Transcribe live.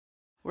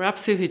We're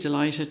absolutely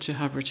delighted to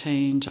have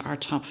retained our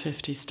top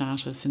 50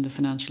 status in the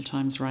Financial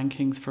Times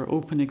rankings for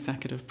open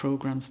executive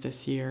programmes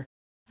this year.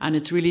 And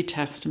it's really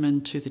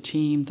testament to the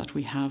team that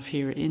we have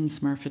here in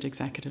Smurfit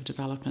Executive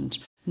Development.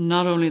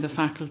 Not only the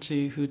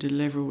faculty who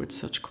deliver with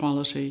such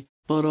quality,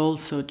 but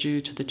also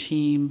due to the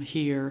team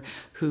here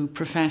who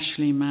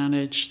professionally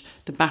manage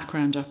the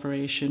background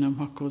operation and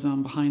what goes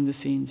on behind the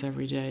scenes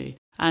every day.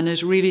 And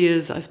it really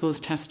is, I suppose,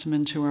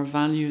 testament to our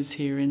values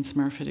here in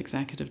Smurfit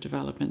Executive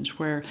Development,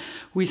 where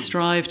we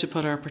strive to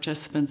put our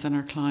participants and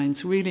our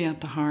clients really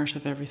at the heart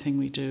of everything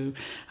we do.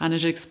 And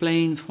it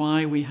explains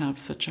why we have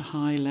such a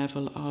high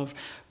level of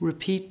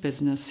repeat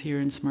business here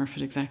in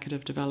Smurfit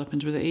Executive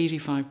Development, with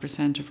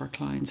 85% of our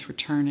clients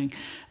returning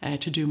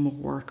to do more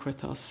work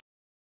with us.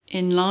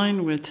 In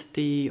line with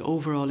the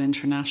overall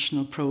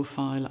international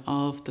profile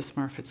of the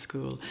Smurfit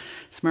School,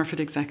 Smurfit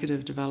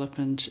Executive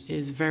Development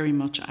is very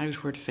much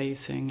outward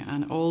facing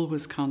and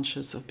always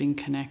conscious of being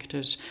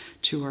connected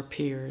to our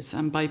peers.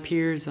 And by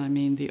peers, I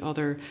mean the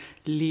other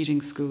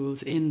leading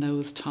schools in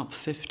those top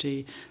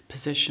 50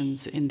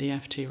 positions in the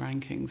FT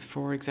rankings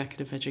for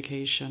executive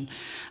education.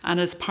 And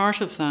as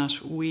part of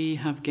that, we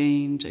have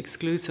gained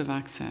exclusive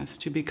access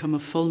to become a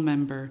full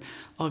member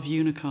of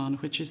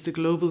Unicon, which is the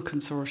global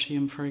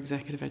consortium for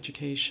executive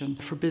education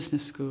for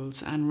business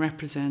schools and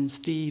represents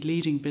the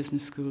leading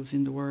business schools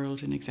in the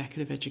world in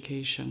executive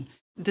education.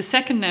 The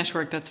second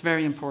network that's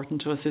very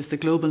important to us is the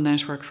Global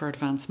Network for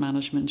Advanced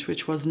Management,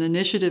 which was an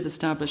initiative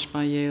established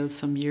by Yale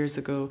some years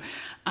ago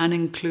and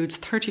includes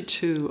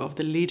 32 of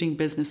the leading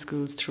business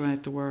schools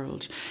throughout the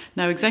world.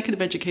 Now,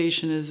 executive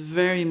education is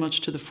very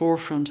much to the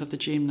forefront of the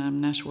GMNAM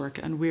network,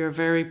 and we are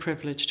very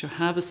privileged to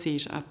have a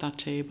seat at that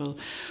table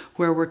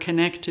where we're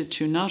connected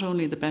to not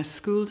only the best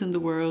schools in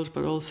the world,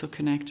 but also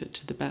connected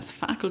to the best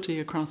faculty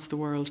across the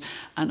world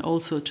and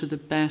also to the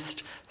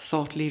best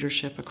thought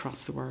leadership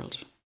across the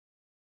world.